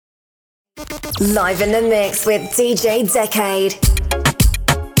Live in the mix with DJ Decade.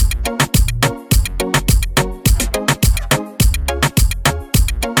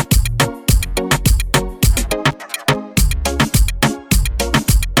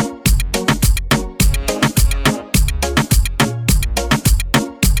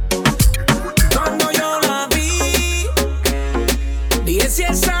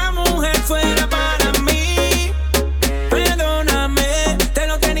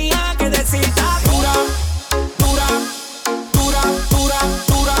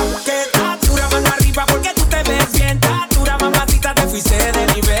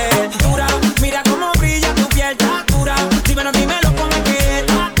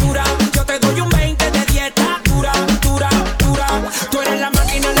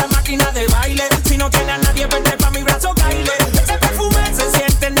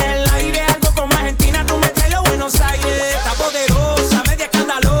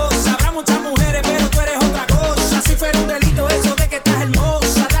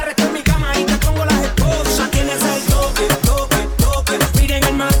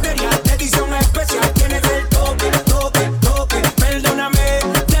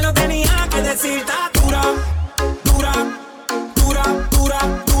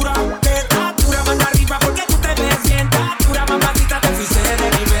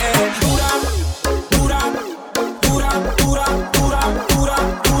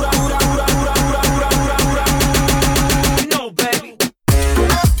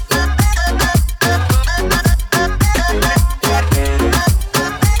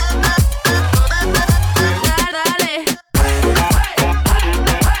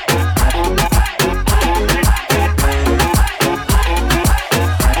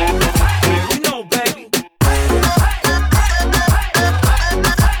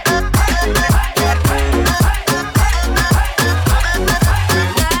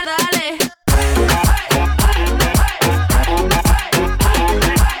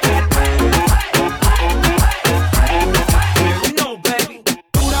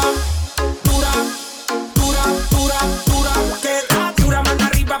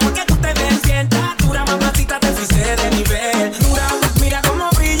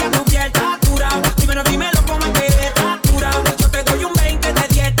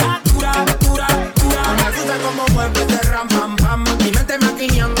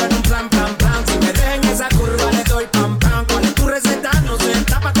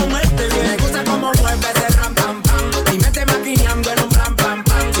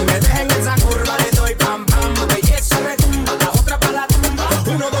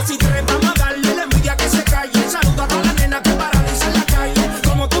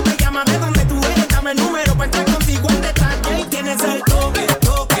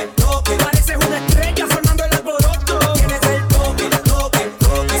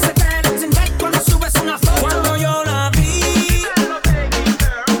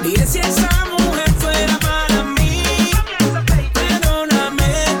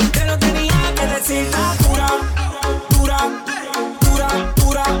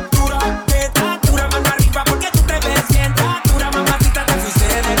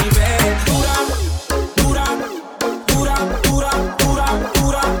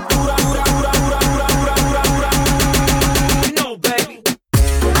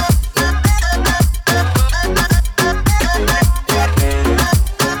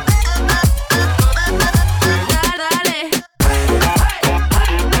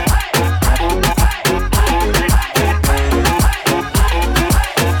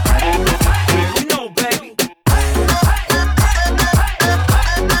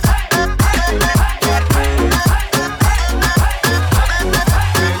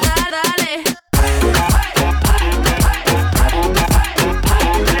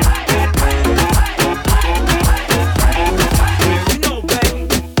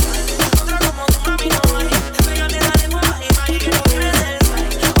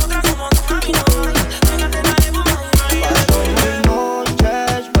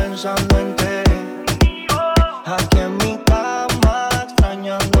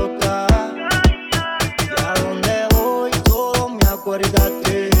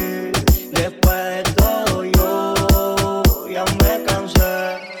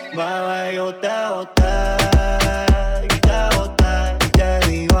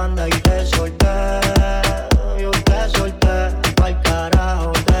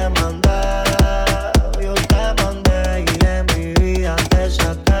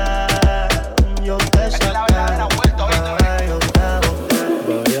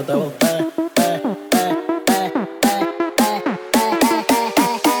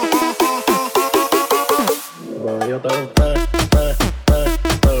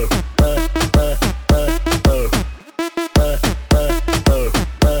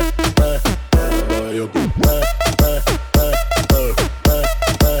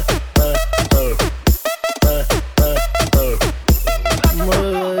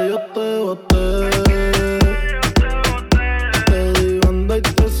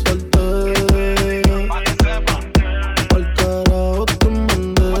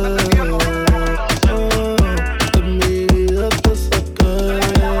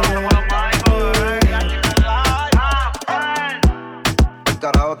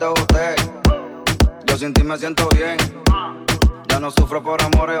 siento bien. Ya no sufro por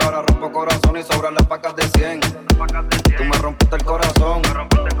amores, ahora rompo corazón y sobran las pacas de 100. Tú me rompiste el corazón,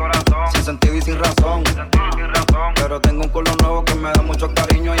 sin sentido y sin razón. Pero tengo un culo nuevo que me da mucho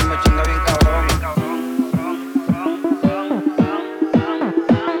cariño y me chinga bien cabrón.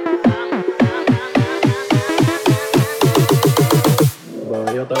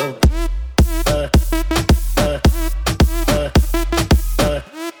 Yo tengo.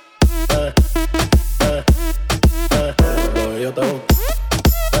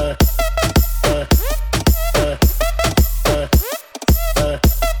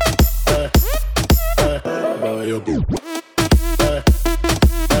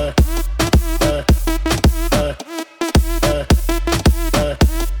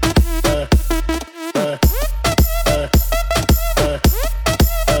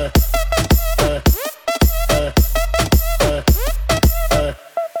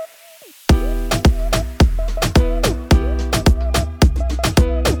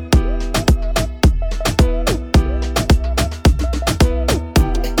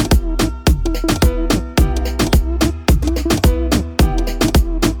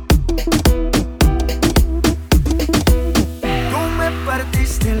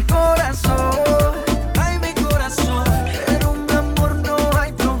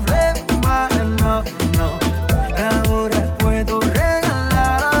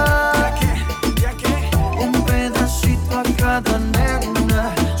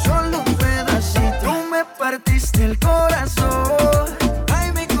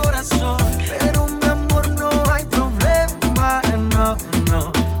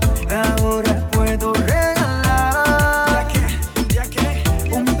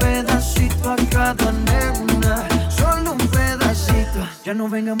 Ya no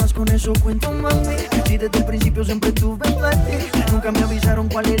venga más con eso, cuento mami. Si desde el principio siempre tuve ti. Nunca me avisaron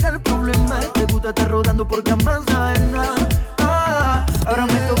cuál era el problema. Te gusta estar rodando por camas ajenas. Ahora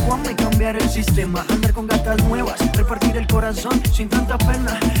me tocó a mí cambiar el sistema. Andar con gatas nuevas, repartir el corazón sin tanta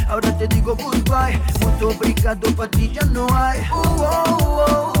pena. Ahora te digo goodbye, mucho obrigado, pa' ti ya no hay.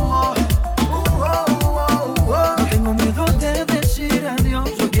 No tengo miedo de decir adiós.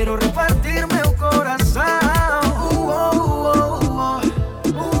 Yo quiero repartirme un corazón.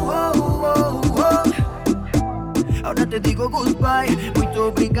 Ahora te digo goodbye, muito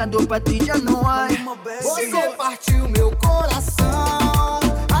obrigado, pra ti já não há. Você partiu meu coração,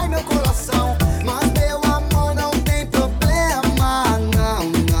 ai meu coração. Mas meu amor não tem problema, não,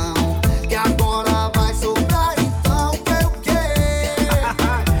 não. Que agora vai sobrar, então quero o quê?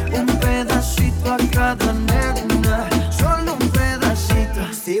 Pedacito a cada nena, solo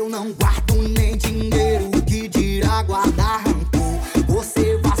pedacito. Se eu não guardo nem dinheiro, que dirá guardar rancor?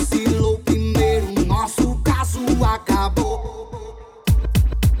 Você vacilou primeiro, nosso caso acabou.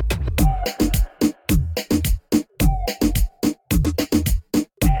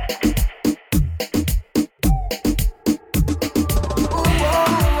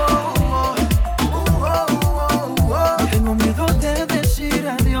 No tengo miedo de decir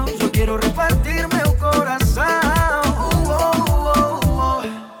adiós. Yo quiero repartirme un corazón.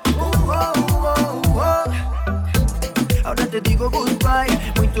 Ahora te digo goodbye,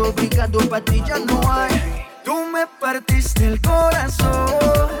 muito obrigado, pra ti ya no hay. Tú me partiste el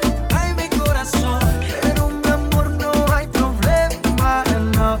corazón, ay mi corazón. Pero mi amor no hay problema,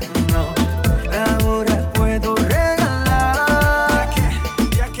 no, no. Ahora puedo regalar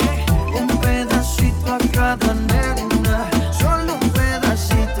un pedacito a cada nena, solo un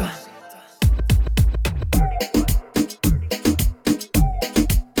pedacito.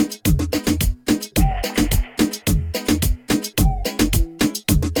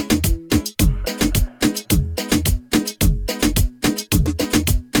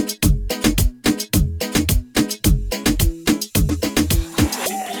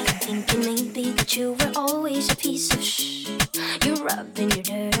 Thinking maybe that you were always a piece of shh. You're rubbing your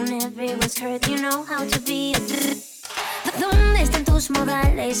dirt on everyone's hurt. You know how to be a ¿Dónde están tus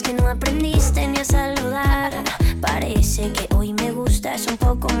modales que no aprendiste ni a saludar? Parece que hoy me gustas un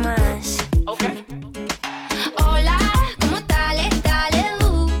poco más. Okay. Hola, ¿cómo tal?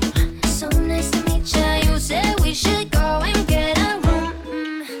 So nice to meet ya. You said we should go and get a room.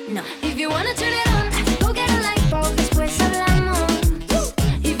 No. If you wanna turn it on, go get a light bulb, después hablamos.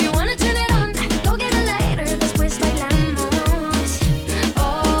 If you wanna turn it on, go get a lighter, después bailamos.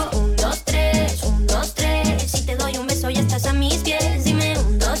 Oh, 1, 2, 3, 1, 2, 3. Si te doy un beso ya estás a mis pies. Dime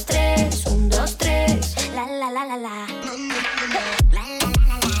 1, 2, 3, 1, 2, 3. La la la la la.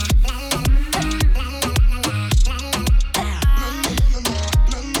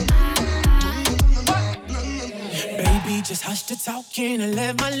 Baby, just hush the talking and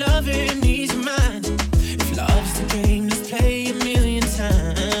let my loving ease your mind. If Love's the game, let's play a million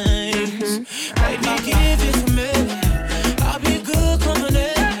times. Baby, give it to me. I'll be good coming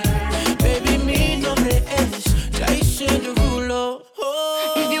in. Baby, mi nombre es Jason Derulo.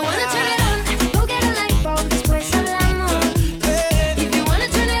 If you wanna turn it on, go get a light bulb, después hablamos. If you wanna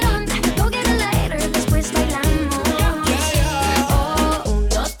turn it on, go get a lighter, después bailamos. Oh, 1,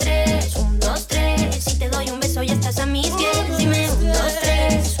 2, 3, 1, 2, 3. Si te doy un beso ya estás a mis pies. Dime 1, 2,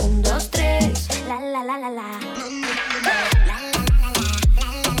 3, 1, 2, 3. La la la la la.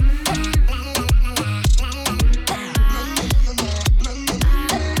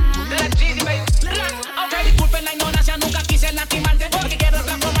 Disculpen la ignorancia, nunca quise lastimarte. Porque quiero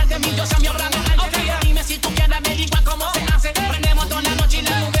transformarte en mi diosa, mi obra de arte. Dime si tú quieres, me digas cómo se hace. Prendemos toda la noche y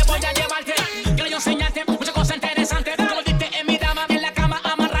la nube voy a llevarte. Quiero yo enseñarte muchas cosas interesantes. Como diste en mi dama, en la cama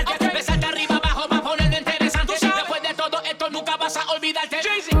amarrarte. Besarte arriba, abajo, va a ponerlo interesante. Después de todo esto nunca vas a olvidarte.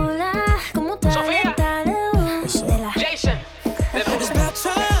 Hola, ¿cómo te Sofía. de la Jason. It's about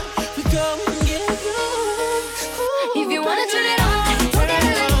time we go and get If you wanna turn it on, go get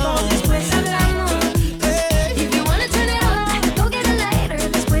a light bulb, después hablamos. If you wanna turn it on, go get a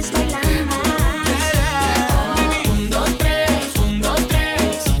lighter, después bailamos. 1, 2, 3, 1, 2,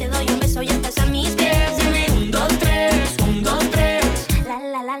 3. Si te doy un beso ya estás a mis pies. Dime 1, 2, 3, 1, 2, 3. La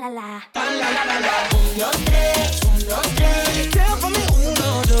la la la la. 1, 2, 3, 1, 2, 3. Tell for me 1,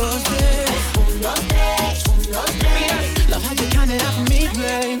 2, 3. 1, 2, 3, 1, 2, 3. Love how you count it out for me,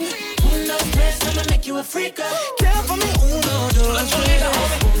 babe. 1, 2, 3, I'ma make you a freak up. Tell for me 1, 2, 3. 1,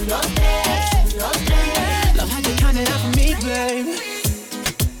 2, 3, 1, 2, 3. Love how you count it out for me, babe.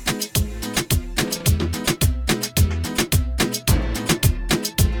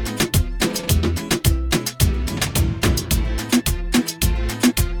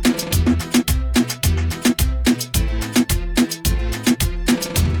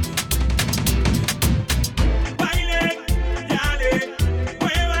 Bailen, yalen,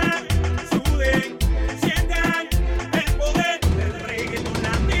 muevan, suden, sientan el poder del reggaetón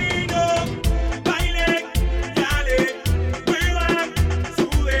latino. Bailen, yalen, muevan,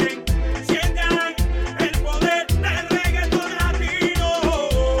 suden, sientan el poder del reggaetón latino.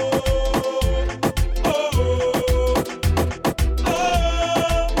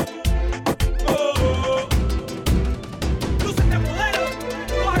 Lúcete modelo,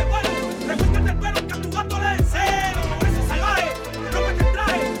 coge vuelo, revuélcate el pelo que a tu gato le den celo. Con ese salvaje, rómpete el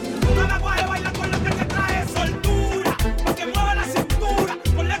traje, no la guaje, baila con lo que te trae. Soltura, pa' que mueva la cintura,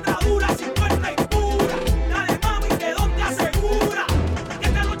 con letra dura, sin puerta y pura. Dale mami, que don te asegura, que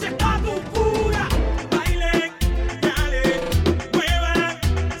esta noche está tu cura. Bailen, yalen, muevan,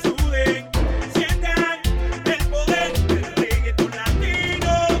 suden, sientan el poder del reggaetón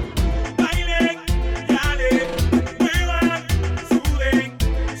latino. Bailen, yalen, muevan, suden,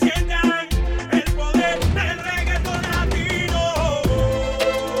 sientan el poder del reggaetón latino.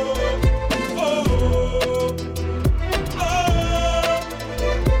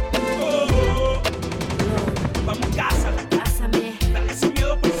 Vamos a casa, Pásame, dale sin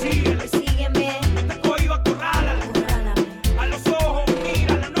miedo, persíguela. sígueme, No te cohibas, acorrálala. córralame, A los ojos,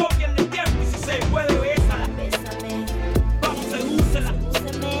 mira la novia en el tiempo y si se puede, bésala. bésame, Vamos, sedúcela,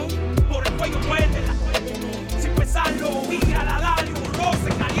 úseme, por el cuello, muérdela. muérdeme. Sin pensarlo, mírala, dale un roce,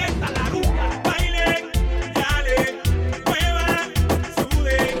 calienta la ruta. Bailen, yalen, muevan,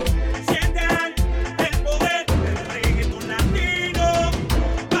 suden, sientan el poder del reggaetón latino.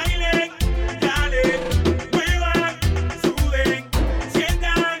 Bailen, yalen, muevan, suden,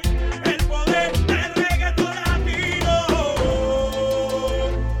 sientan el poder del reggaetón latino.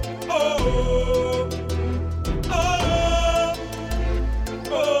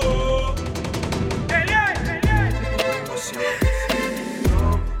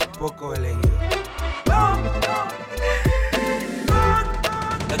 Poco elegido.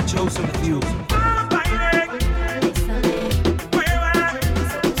 The chosen few. Bailen, Bésame, muevan,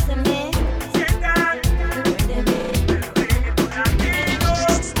 úseme, sientan muérdeme. reggaetón latino,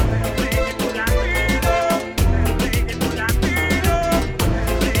 reggaetón latino, reggaetón latino,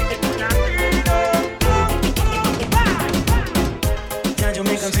 reggaetón latino. Ya yo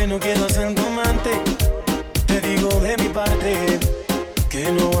me cansé, no quiero ser tu amante. Te digo de mi parte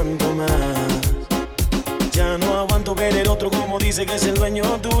que no aguanto más. Ya no aguanto ver el otro como dice que es el dueño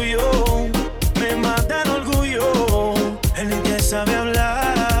tuyo. Me mata el orgullo. Él ni te sabe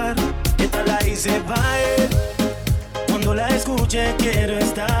hablar. ¿Qué tal la hice pa' él? Cuando la escuche quiero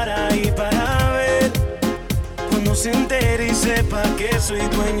estar ahí para ver. Cuando se entere y sepa que soy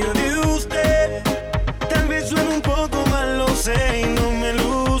dueño de usted. Tal vez suene un poco mal, lo sé y no me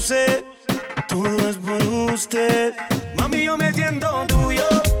luce. Todo es por usted. Mami, yo me siento tuyo.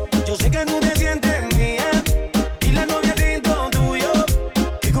 Yo sé que tú te sientes mía.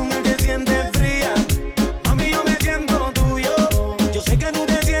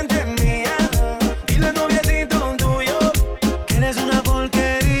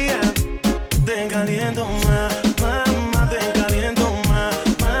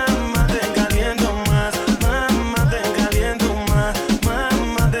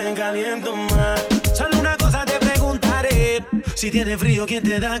 caliento más. Solo una cosa te preguntaré: si tienes frío, ¿quién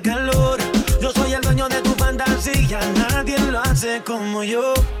te da calor? Yo soy el dueño de tu fantasía, nadie lo hace como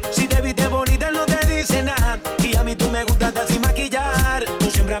yo. Si te viste bonita no te dice nada, y a mí tú me gustas sin maquillar.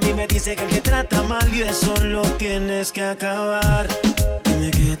 Tú siempre a mí me dices que el que trata mal, y eso lo tienes que acabar. Dime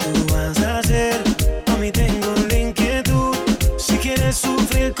qué tú vas a hacer, a mí tengo la inquietud. Si quieres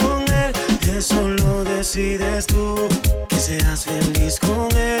sufrir con él, eso lo decides tú. Que seas feliz con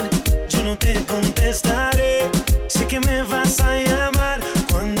él, yo no te contestaré. Sé que me vas a llamar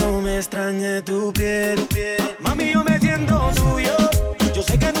cuando me extrañe tu piel. Mami, yo me siento tuyo, yo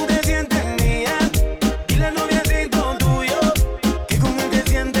sé que tú te sientes mía. Dile al noviecito tuyo que con él te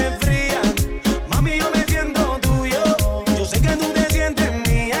sientes fría. Mami, yo me siento tuyo, yo sé que tú te sientes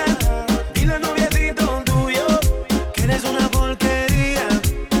mía. Dile al noviecito tuyo que eres una porquería.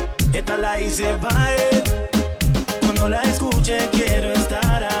 Esta la hice para él, cuando la escuche quiero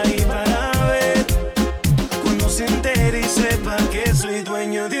estar ahí para ver. Cuando se entere y sepa que soy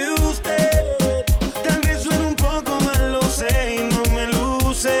dueño de usted. Tal vez suene un poco mal, lo sé, y no me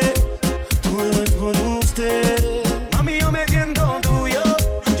luce. Todo es por usted. Mami, yo me siento tuyo,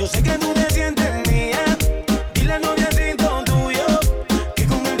 yo sé que tú te sientes mía. Dile al noviecito tuyo que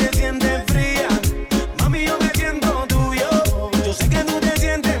con él te sientes fría. Mami, yo me siento tuyo, yo sé que tú te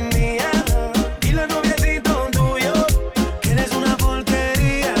sientes mía. Dile al noviecito tuyo que eres una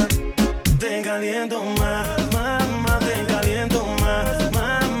porquería. Te caliento más, mamá, te caliento más,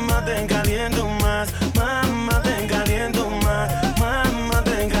 mamá, te caliento más, mamá, te caliento más, mamá,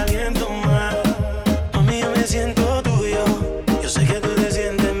 te caliento más. Mami, yo me siento tuyo, yo sé que tú te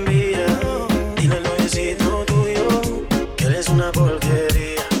sientes mía. Dile al noviecito tuyo que eres una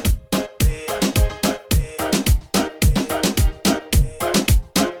porquería.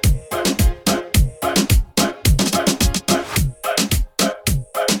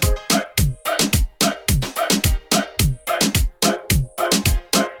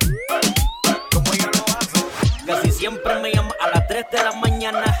 Como yo lo hago, casi siempre me llama a las 3 de la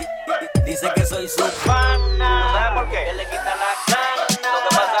mañana. Dice que soy su pana. ¿Sabes por qué? Que le quita la gana. Lo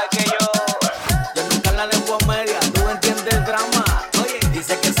que pasa es que yo nunca la dejo a media. Tú entiendes el drama. Oye,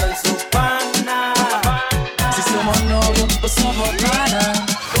 dice que soy su pana. Si somos novios, pues somos panas.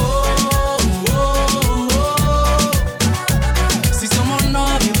 Si somos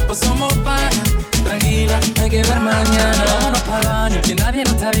novios, pues somos panas. Tranquila, hay que ver mañana. Vámonos para el baño, que nadie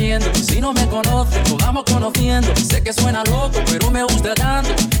nos está viendo. Si no me conoces, nos vamos conociendo. Sé que suena loco, pero me gusta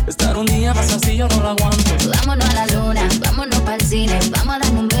tanto. Estar un día más así yo no lo aguanto. Vámonos a la luna, vámonos para el cine. Vamos a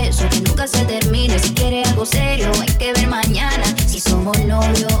darle un beso que nunca se termine. Si quieres algo serio, hay que ver mañana. Si somos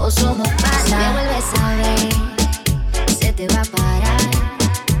novios o somos panas. Si me vuelves a ver, se te va a parar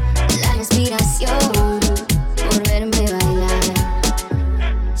la respiración por verme bailar.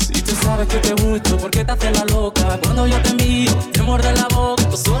 Si tú sabes que te gusto, ¿por qué te haces la loca? Cuando yo te miro, te muerde la boca.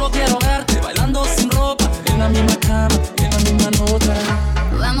 Yo solo quiero verte bailando sin ropa, en la misma cama, en la misma nota.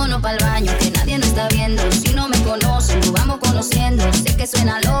 Vámonos pa'l baño, que nadie nos está viendo. Si no me conocen, nos vamos conociendo. Sé que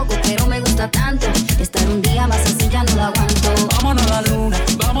suena loco, pero me gusta tanto. Estar un día más así ya no lo aguanto. Vámonos a la luna,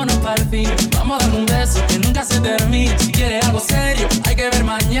 vámonos para el cine. Vamos a dar un beso que nunca se termine. Si quieres algo serio, hay que ver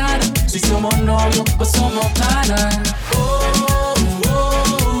mañana. Si somos novios, pues somos panas.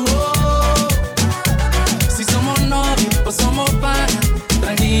 Si somos novios, pues somos panas.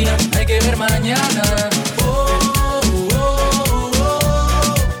 Tranquila, hay que ver mañana.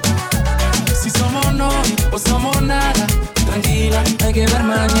 Si somos novios, pues somos nada. Tranquila, hay que ver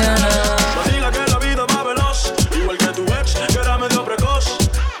mañana. Vacila que la vida va veloz, igual que tu ex, que era medio precoz.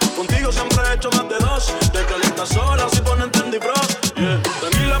 Contigo siempre he hecho más de dos. Te calientas sola si ponen Tandy Bros. Yeah.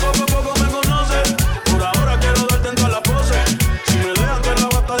 Tranquila, poco a poco me conoces. Por ahora quiero darte en todas las poses. Si me dejan te la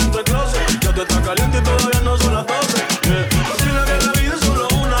bata dentro del closet. Ya te está caliente y todavía no son las 12. Yeah. Vacila que la vida es solo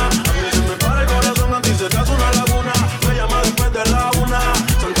una. A mí se me para el corazón, a ti se te hace una laguna. Me llama después de la una.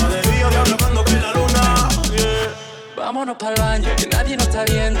 Santa de día, diabla cuando cae la luna. Yeah. Vámonos para el baño, que nadie nos está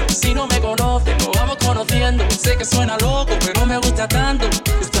viendo. Si no me conoces, nos vamos conociendo. Sé que suena loco, pero me gusta tanto.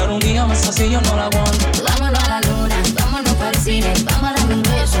 Estar un día más así yo no lo aguanto. Vámonos a la luna, vámonos para el cine. Vamos a darle un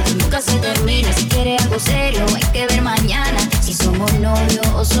beso que nunca se termine. Si quieres algo serio, hay que ver mañana. Si somos novios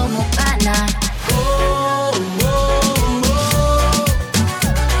o somos panas.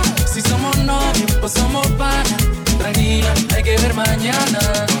 Si somos novios, pues somos panas. Tranquila, hay que ver mañana.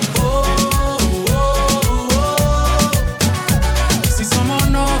 Si somos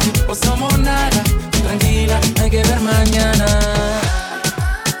novios, pues somos nada. Tranquila, hay que ver mañana.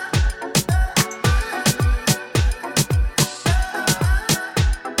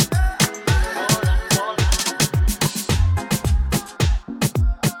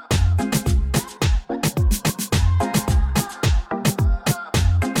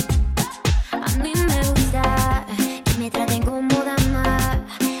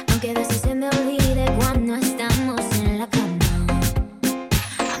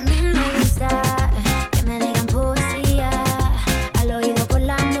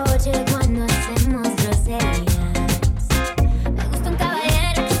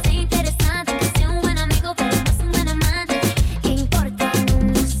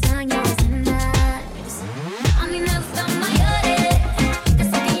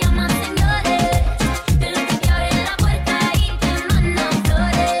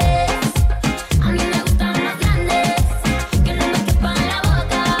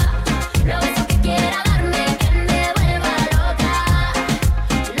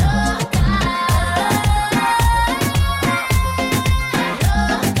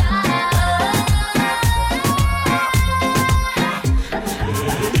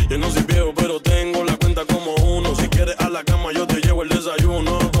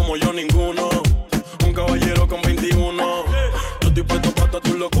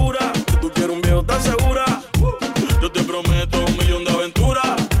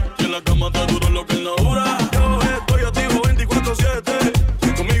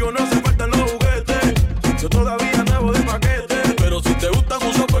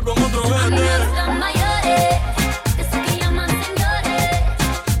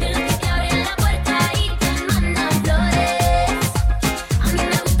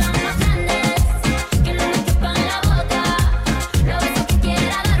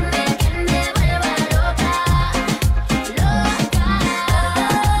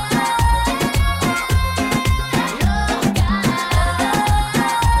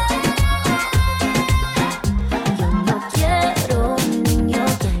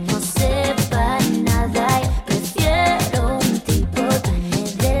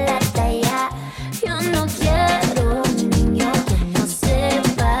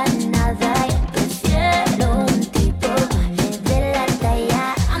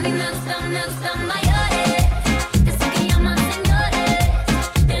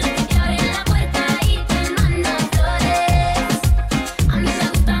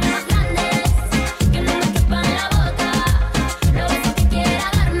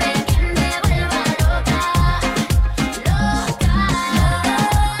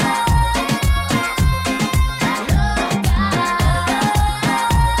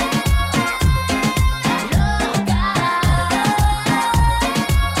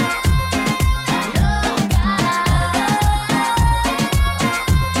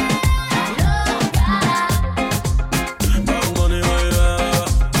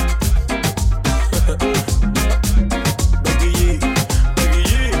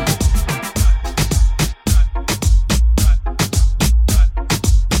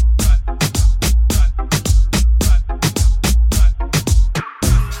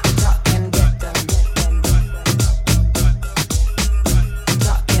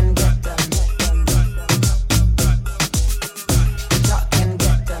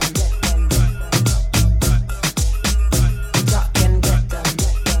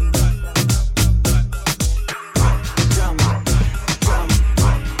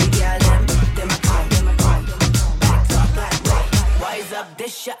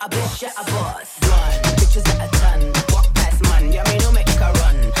 dish ya, a bitch ya, a boss. One, bitches at a ton. Walk past man, yeah, me no make a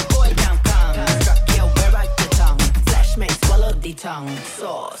run. Boy can't come, struck you where I the tongue. Flesh make swallow the tongue.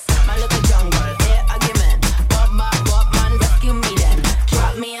 Sauce, my little jungle, here argument. What man, rescue me then.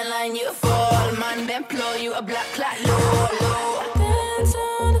 Drop me a line, you fall, man. Then blow you a black clot, low. Dance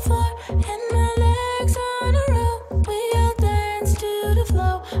on the floor and my legs on a roll. We all dance to the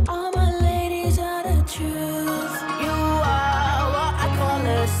flow. All my ladies are the truth. You are what I call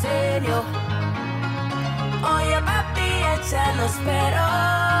a serio. Oye papi, echa los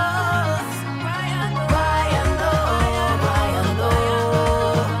peros. Guayando.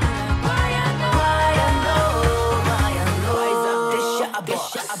 Rise up, dish ya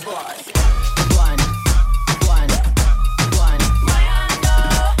a boss.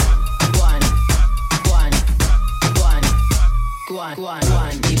 One.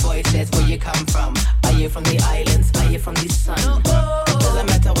 The boy says, where you come from? Are you from the islands? Are you from the sun? Doesn't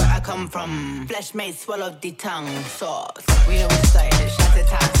matter where I come from. Flesh made swallow the tongue. Sauce, we know we started. Shut it,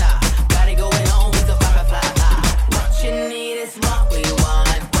 ta-ta. Got it going on with the fly. What you need is what we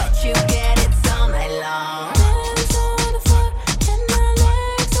want. What you get, it's all night long. Dance on the floor and my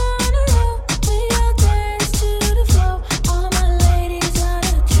legs on a roll. We all dance to the flow. All my ladies are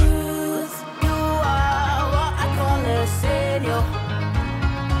the truth. You are what I call a serio.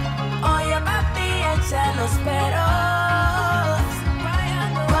 Oye papi, echa los peros.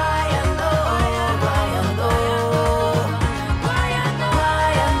 Guayando.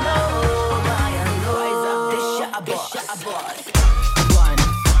 Rise up, dish ya a boss. One.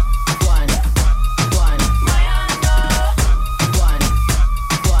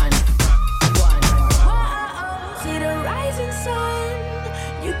 See the rising sun,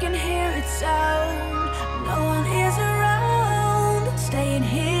 you can hear it sound. No one is around. Staying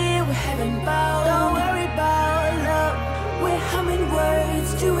here, we're heaven bound. Don't worry about love. We're humming words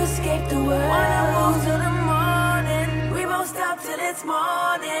to escape the world. Wanna move till the morning. We won't stop till it's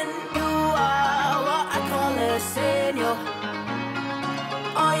morning. You are what I call a serio.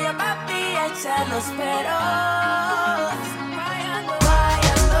 Oye papi, echa los peros.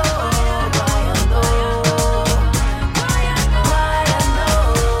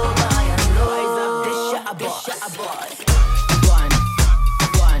 Rise up, dish ya a boss. One.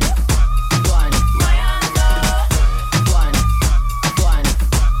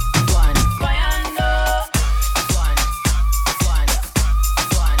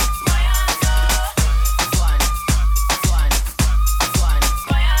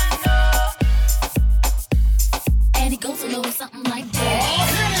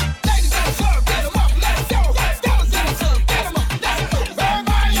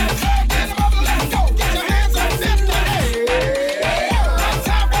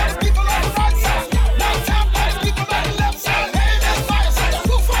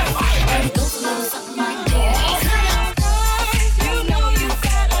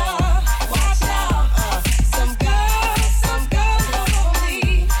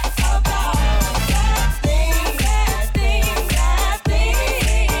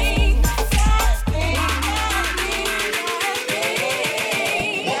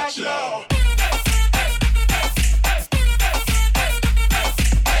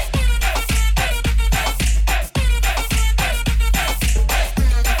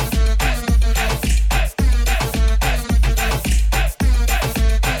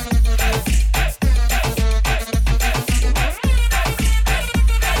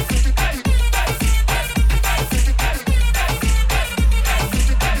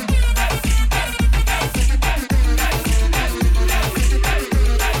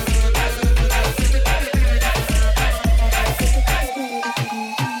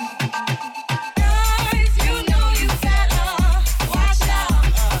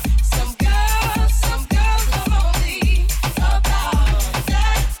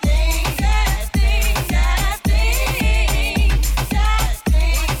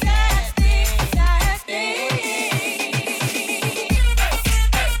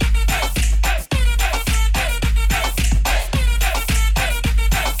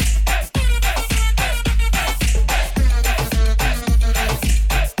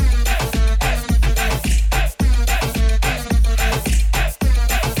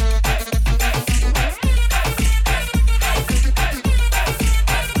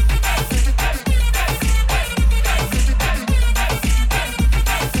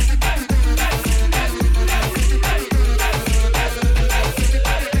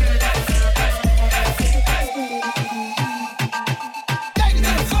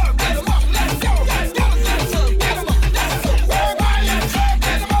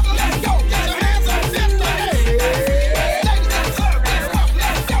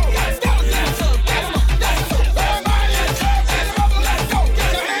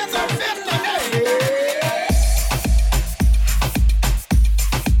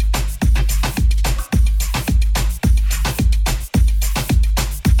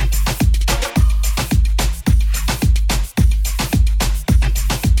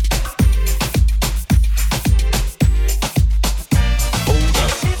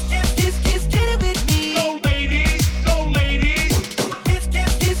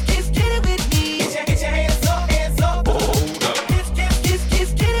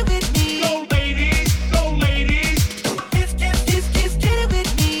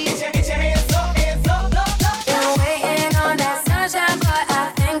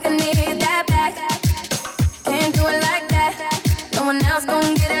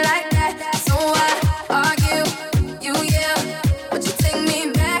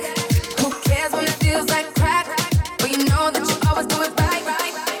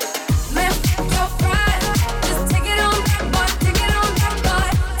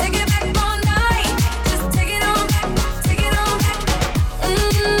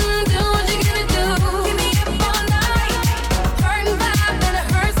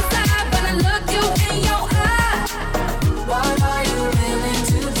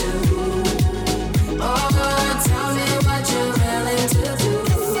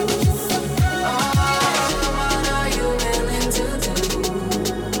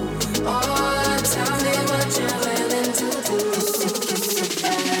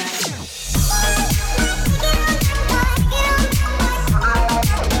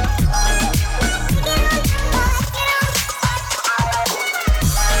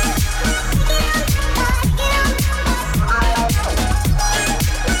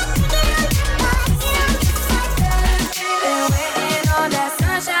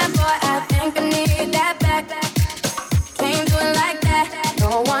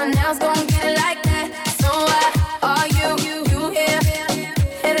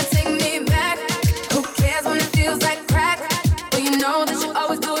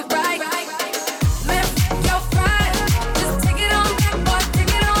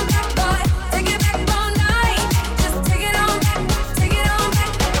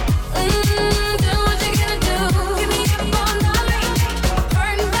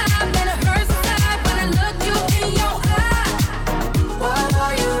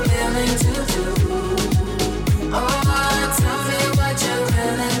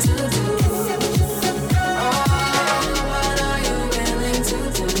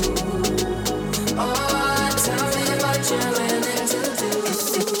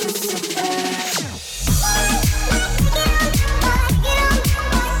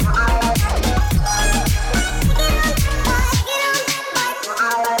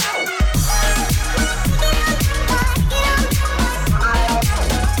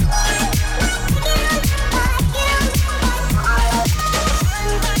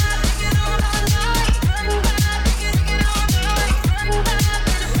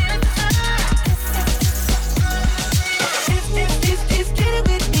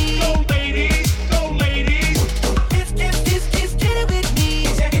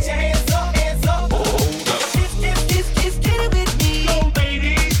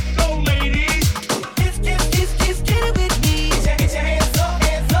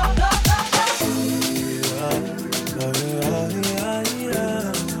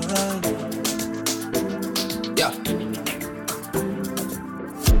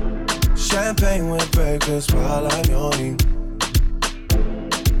 breakfast while I'm yawning.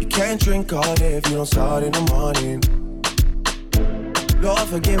 You can't drink all day if you don't start in the morning. Lord,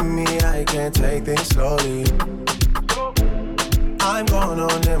 forgive me, I can't take things slowly. I'm going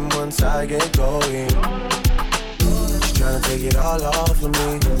on them once I get going. She's tryna take it all off of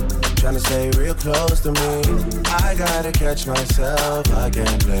me, tryna stay real close to me. I gotta catch myself, I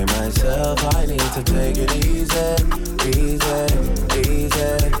can't blame myself. I need to take it easy, easy,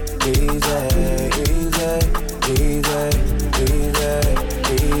 easy, easy, easy, easy, easy,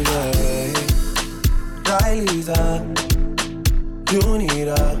 easy. Right, Lisa, you need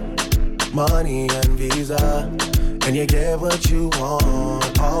money and visa, and you get what you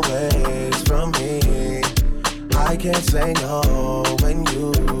want always from me. I can't say no when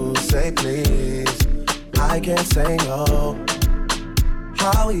you say please. I can't say no.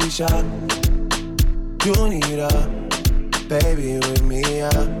 Howeisha, you need a baby with me,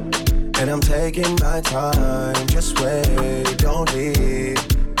 and I'm taking my time. Just wait, don't leave.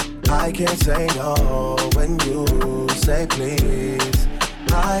 I can't say no when you say please.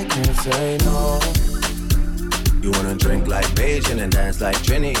 I can't say no. You wanna drink like Beijing and dance like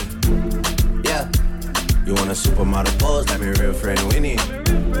Trini? Yeah. You want a supermodel pose like my real friend Winnie?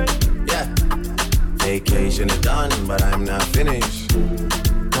 Yeah. Vacation is done, but I'm not finished.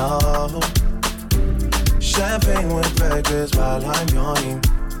 No. Champagne with breakfast while I'm yawning.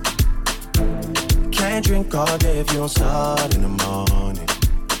 Can't drink all day if you don't start in the morning.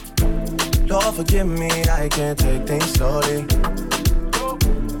 Lord, forgive me, I can't take things slowly.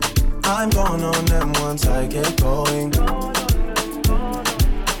 I'm going on them once I get going.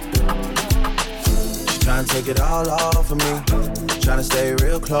 Tryna take it all off of me, tryna stay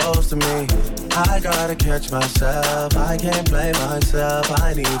real close to me. I gotta catch myself, I can't blame myself.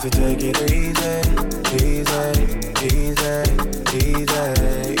 I need to take it easy, easy, easy, easy,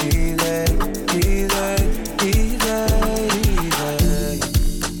 easy, easy, easy.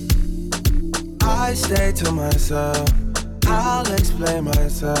 I stay to myself, I'll explain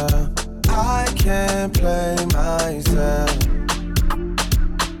myself. I can't blame myself.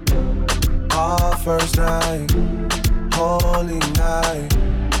 Our first night, holy night,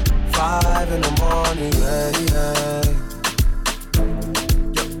 5 in the morning, yeah.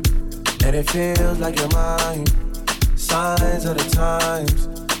 And it feels like you're mine. Signs of the times,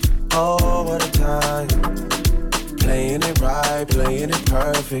 oh what a time. Playing it right, playing it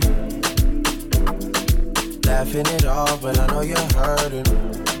perfect. Laughing it off, but I know you're hurting.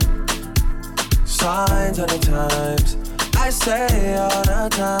 Signs of the times, I say all the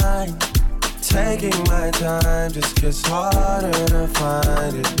time. Taking my time, just gets harder to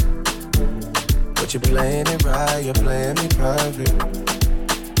find it. But you're playing it right, you're playing me perfect.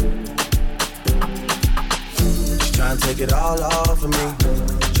 She's trying to take it all off of me,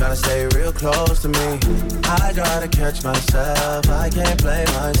 trying to stay real close to me. I gotta catch myself, I can't blame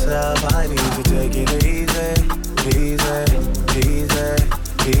myself. I need to take it easy, easy, easy,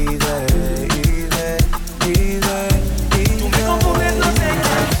 easy, easy, easy. Tú me confundes, no sé qué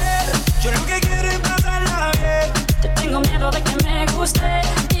hacer. Yo lo que quiero es pasarla bien. Yo tengo miedo de que me guste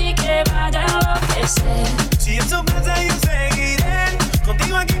y que vaya a enloquecer. Si eso pasa yo seguiré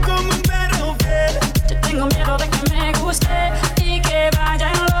contigo aquí como un perro fiel. Yo tengo miedo de que me guste y que vaya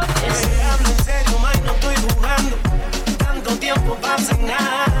a enloquecer. Te hablo en serio, man, no estoy jugando. Tanto tiempo pasa en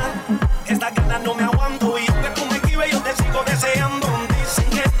nada. Esta gana no me aguanto y aunque tú me esquives yo te sigo deseando. Dicen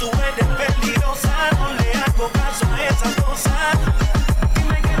que tú eres peligrosa, no le hago caso a esas cosas.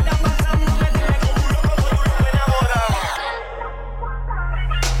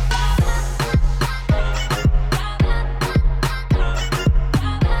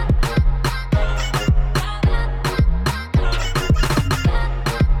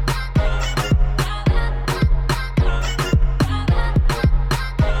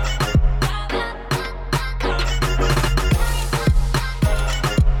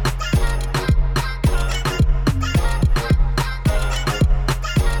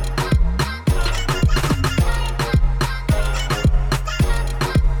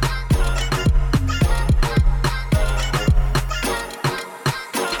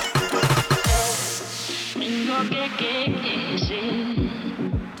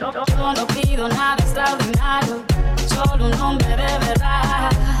 Yo no pido nada extraordinario, solo un hombre de verdad.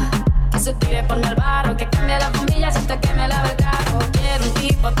 Que se tire por el barro, que cambie las bombillas hasta que me lave el carro. Quiero un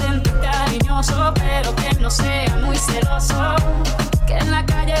tipo atento y cariñoso, pero que no sea muy celoso. Que en la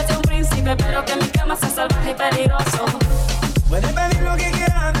calle sea un príncipe, pero que en mi cama sea salvaje y peligroso. Puedes pedir lo que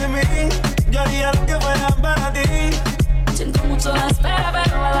quieras de mí, yo haría lo que fuera para ti. Siento mucho la espera,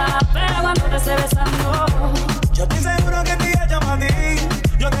 pero vale la pena cuando te esté besando. Yo estoy seguro que te llamo a ti,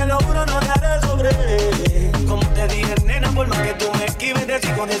 yo te lo juro no te haré sufrir.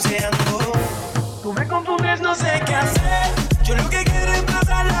 sigo deseando. Tú me confundes, no sé qué hacer. Yo lo que quiero es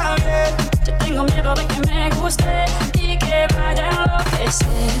pasarla bien. Yo tengo miedo de que me guste y que vaya a enloquecer.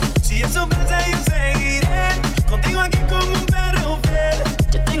 Si eso pasa yo seguiré contigo aquí como un perro fiel.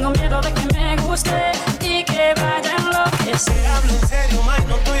 Yo tengo miedo de que me guste y que vaya a enloquecer. Te hablo en serio, man,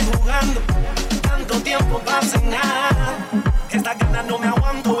 no estoy jugando. Tanto tiempo pasa en nada. Esta gana no me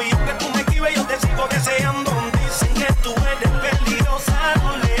aguanto y aunque tú me esquives yo te sigo deseando. Dicen que tú eres peligrosa,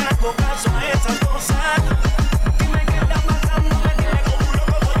 no le hago caso a esas cosas. Dime qué está pasando, me tiene como un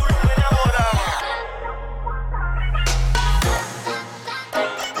loco enamorado.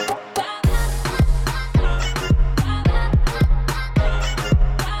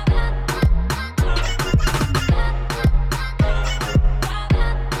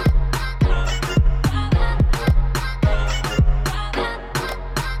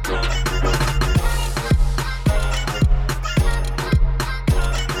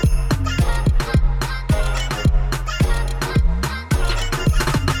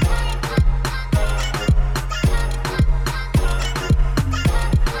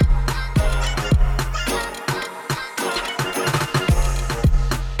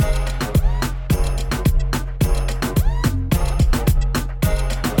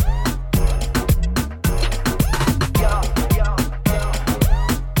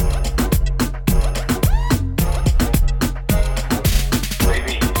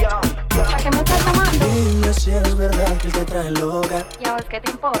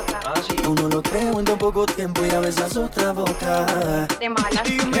 Uno lo creo en tan poco tiempo y a besas otra boca. De mala.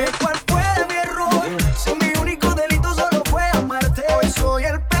 Dime cuál fue mi error. Si mi único delito solo fue amarte. Hoy soy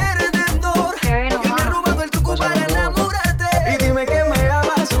el perdedor. Y me he robado el truco para enamorarte. Y dime que me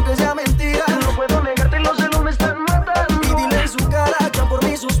amas aunque sea mentira. No puedo negarte, los celos me están matando. Y dile en su cara que por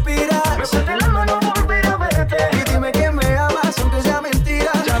mí suspira. Me suelte el alma no volver a verte. Y dime que me amas aunque sea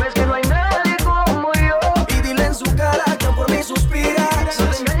mentira. Ya ves que no hay nadie como yo. Y dile en su cara que por mí suspira. Si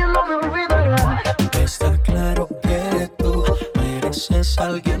te engañas no me olvidarás. Está claro que tú mereces a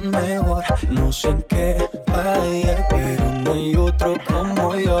alguien mejor. No sé en qué falla, pero no hay otro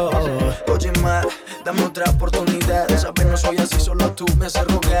como yo. Oye, ma, dame otra oportunidad. Sabes, no soy así, solo tú me haces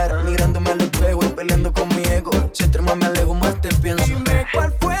rogar. Mirándome al espejo y peleando con mi ego. Si entre más me alejo, más te pienso. Dime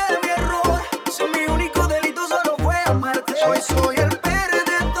cuál fue mi error. Si mi único delito solo fue amarte. Hoy soy el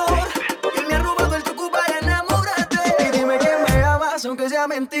perdedor. Y él me ha robado el truco para enamorarte. Y dime que me amas aunque sea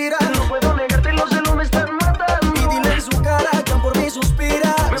mentira. No puedo negarte, los celos me están matando. Y dile en su cara que por mí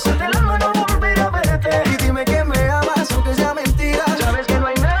suspira. Me suelte el alma no volver a verte. Y dime que me amas aunque sea mentira. Ya ves que no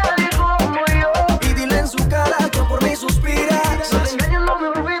hay nadie como yo. Y dile en su cara que por mí suspira. Si te engañas no me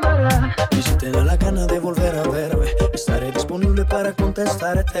olvidarás. Y si te da la gana de volver a verme, estaré disponible para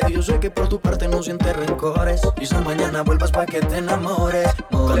contestarte. Yo sé que por tu parte no sientes rencores. Quizá mañana vuelvas pa' que te enamores.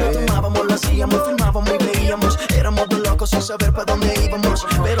 Cuando tomábamos, lo hacíamos, filmábamos y veíamos. Éramos dos locos sin saber pa' dónde íbamos.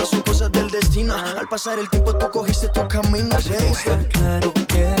 Pero son cosas del destino. Al pasar el tiempo tú cogiste tu camino. Está claro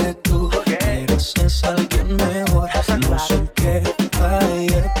que tú mereces a alguien mejor. No sé en qué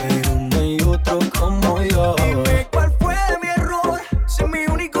falla, pero no hay otro como yo. Dime cuál fue mi error. Si mi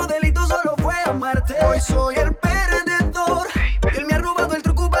único delito solo fue amarte. Hoy soy el perdedor. Y él me ha robado el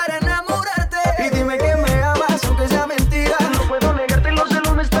truco para enamorarte. Y dime que me amas aunque sea mentira. No puedo negarte, los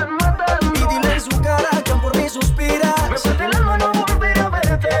celos me están matando. Y dile en su cara que por mí suspira. Me suelte el alma no volver a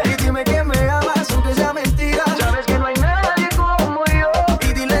verte. Y dime que me amas aunque sea mentira. Ya ves que no hay nadie como yo.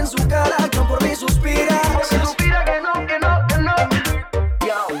 Y dile en su cara que por mí suspira. Que suspira que no, que no, que no.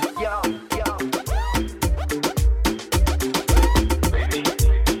 Yo, yo, yo.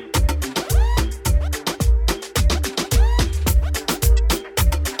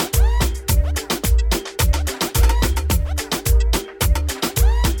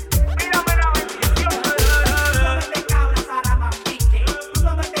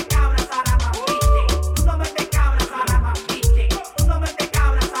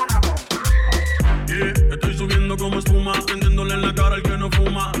 Estoy subiendo como espuma, prendiéndole en la cara al que no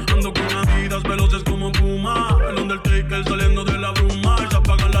fuma. Ando con Adidas veloces como Puma. El Undertaker saliendo de la bruma. Y se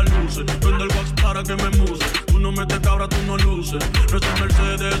apagan las luces, prende el wax para que me muse. Tú no metes cabra, tú no luces. No es el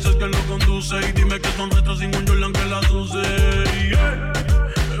Mercedes, es que lo conduce. Y dime que son retros sin un Jordan que las use. Yeah.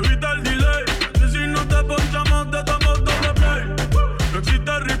 Evita el delay, que si no te ponchamos te damos doble play. No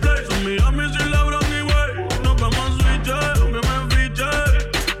existe replay, son Miami sin LeBron y Way. Nos vamos a switcher, aunque me fiche.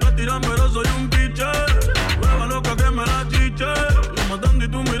 Me tiran pero soy un pitcher. Hueva loca que me la chiche. Yo matando y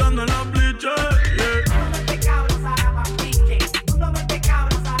tú mirando en la bleacher. Yeah.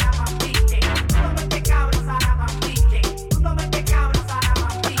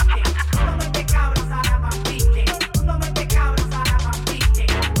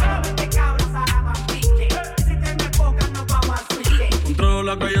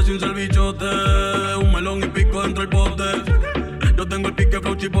 la calle sin ser bichote. Un melón y pico dentro del pote. Yo tengo el pique,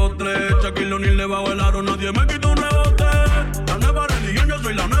 flow, chipotle. Shaquille O'Neal le bajo el aro, nadie me quita un rebote. La nueva religión, yo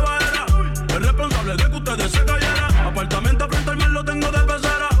soy la nueva era. El responsable de que ustedes se cayeran. Apartamento frente al mar lo tengo de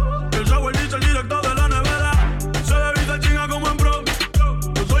pecera. El sour dice el directo de la nevera. Se bebida chinga como en pro.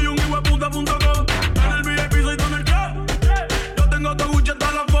 Yo soy un hijueputa.com. En el VIP soy Donald Trump. Yo tengo todo Gucci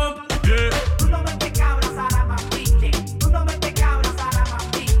hasta la pop. Yeah. Tú no metes cabras a la más pique. Tú no metes cabras a la más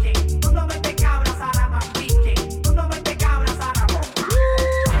pique. Tú no metes cabras a la más pique. Tú no metes cabras a la más pique.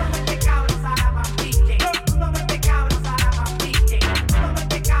 Tú no metes cabras a la más pique. Tú no metes cabras a la más pique. Tú no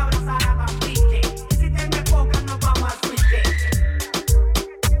metes cabras a la más pique. Y si te me pocas nos vamos a suite.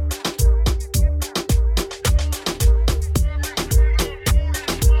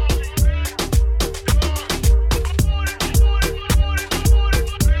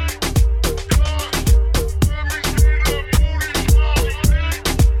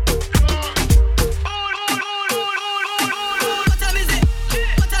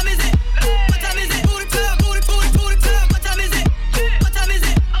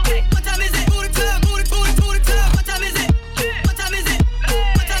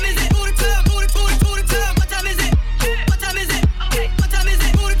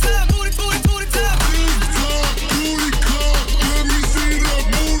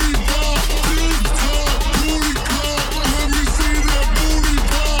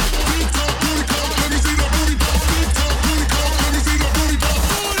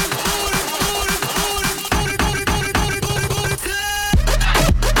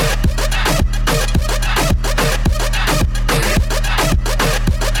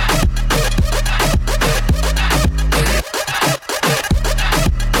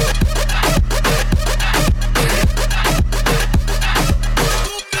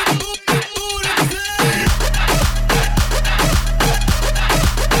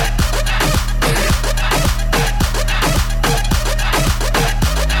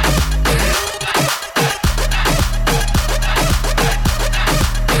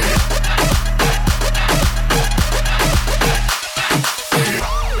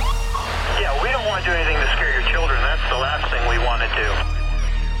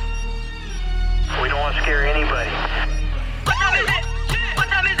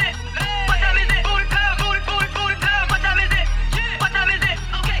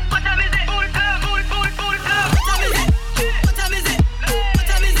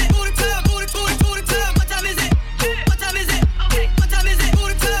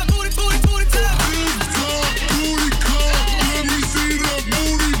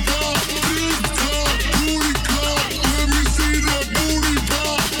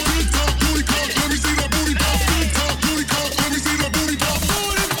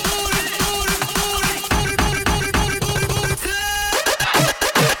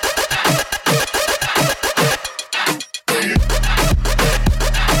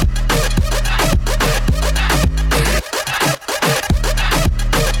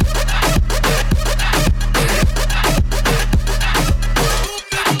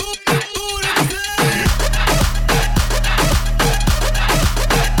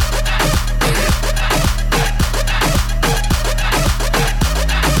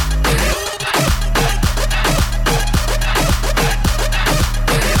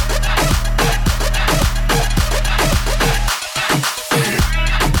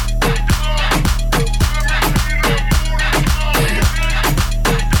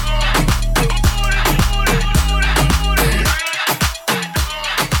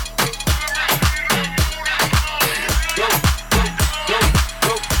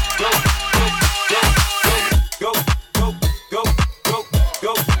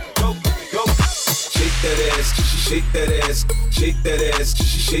 shake that ass, shake that ass,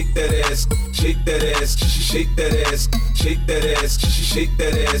 shake that ass, shake that ass, shake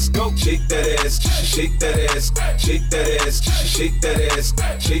that ass, go shake that ass, shake that ass, shake that ass, shake that ass,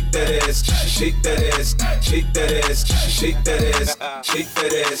 shake that ass, shake that ass, shake that ass, shake that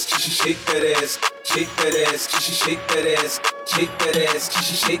ass, shake that ass, shake that ass, shake that ass, shake that ass,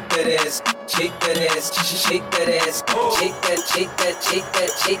 shake that ass, shake that ass, shake that ass, shake that ass, shake that, shake that, shake that,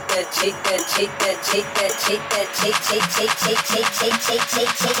 shake that, shake that, shake that, shake that, shake that,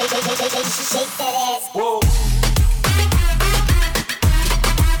 shake that, shake that ass. Whoa.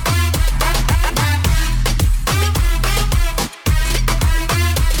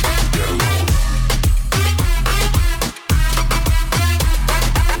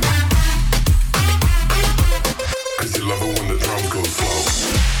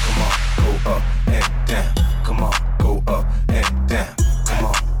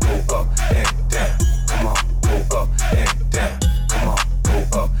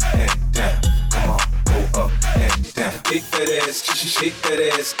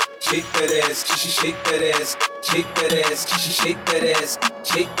 chic that ass, chic that ass, chic that ass,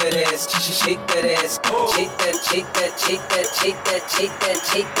 chic that ass, chic that ass, Cheek that, cheek that, cheek that, cheek that, cheek that,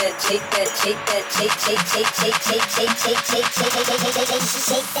 cheek that, cheek that, cheek that, cheek, cheek, cheek, cheek, cheek, cheek, cheek, cheek, cheek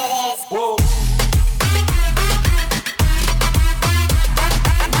that ass. Whoa.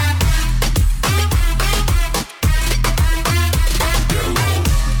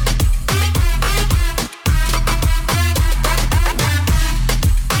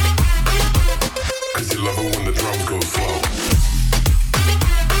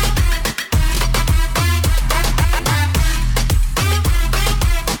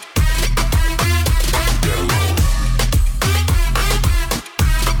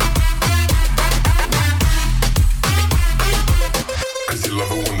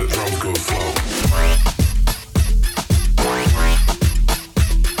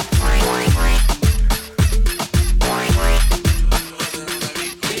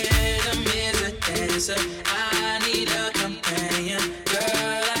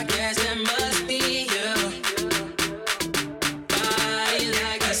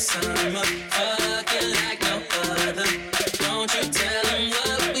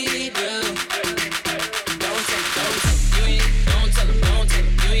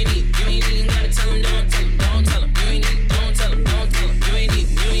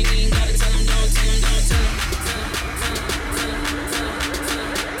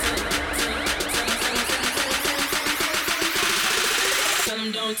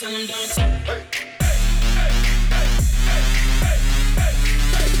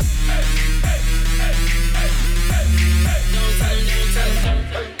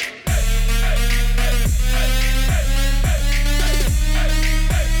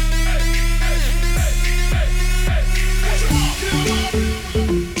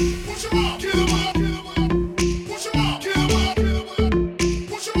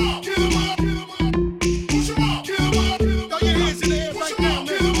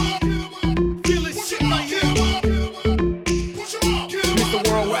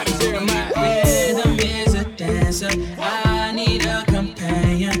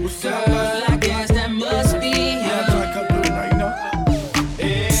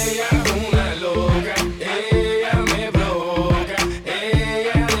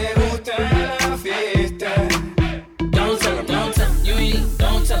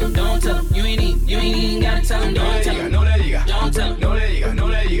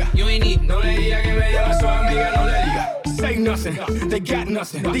 They got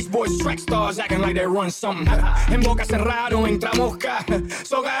nothing. These boys track stars acting like they run something. En boca cerrado entra mosca.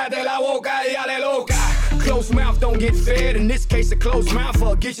 So cállate la boca y dale loca. Closed mouth don't get fed. In this case, a closed mouth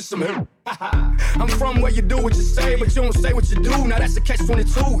will get you some. I'm from where you do what you say, but you don't say what you do. Now that's a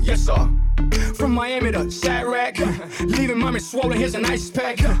catch-22, yes sir. From Miami to Chirac, leaving mommy swollen, here's an ice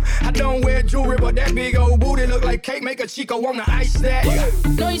pack. I don't wear jewelry, but that big old booty look like cake. Make a Chico wanna ice that.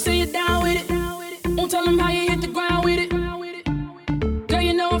 Know you say you're down with it. Won't tell them how you hit the ground with it. Girl,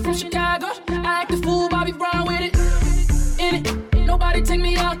 you know I'm from Chicago. I act a fool, Bobby Brown with it. In it, nobody take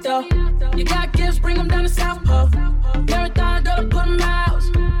me out though. You got gifts, bring them down to South Pole. Marathon, girl, put them out.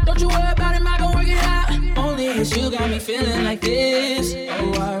 Don't you worry about it, I gon' work it out. Only cause you got me feeling like this.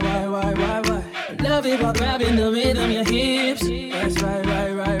 Oh, why? Love it while grabbing the rhythm, your hips. That's right.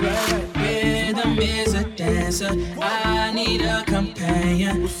 Rhythm is a dancer. I need a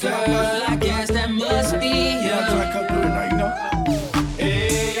companion. Girl, I guess that must be you.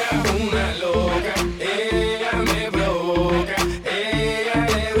 Ella es una loca, ella me provoca, ella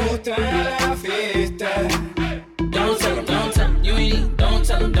le gusta la fiesta. Don't tell him, you ain't need. Don't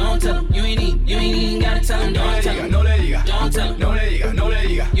tell him, you ain't need. You ain't even gotta tell him, don't tell him. No le diga, don't tell him, no le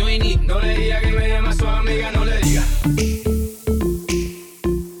diga, you ain't need. No le diga que me llama su amiga, no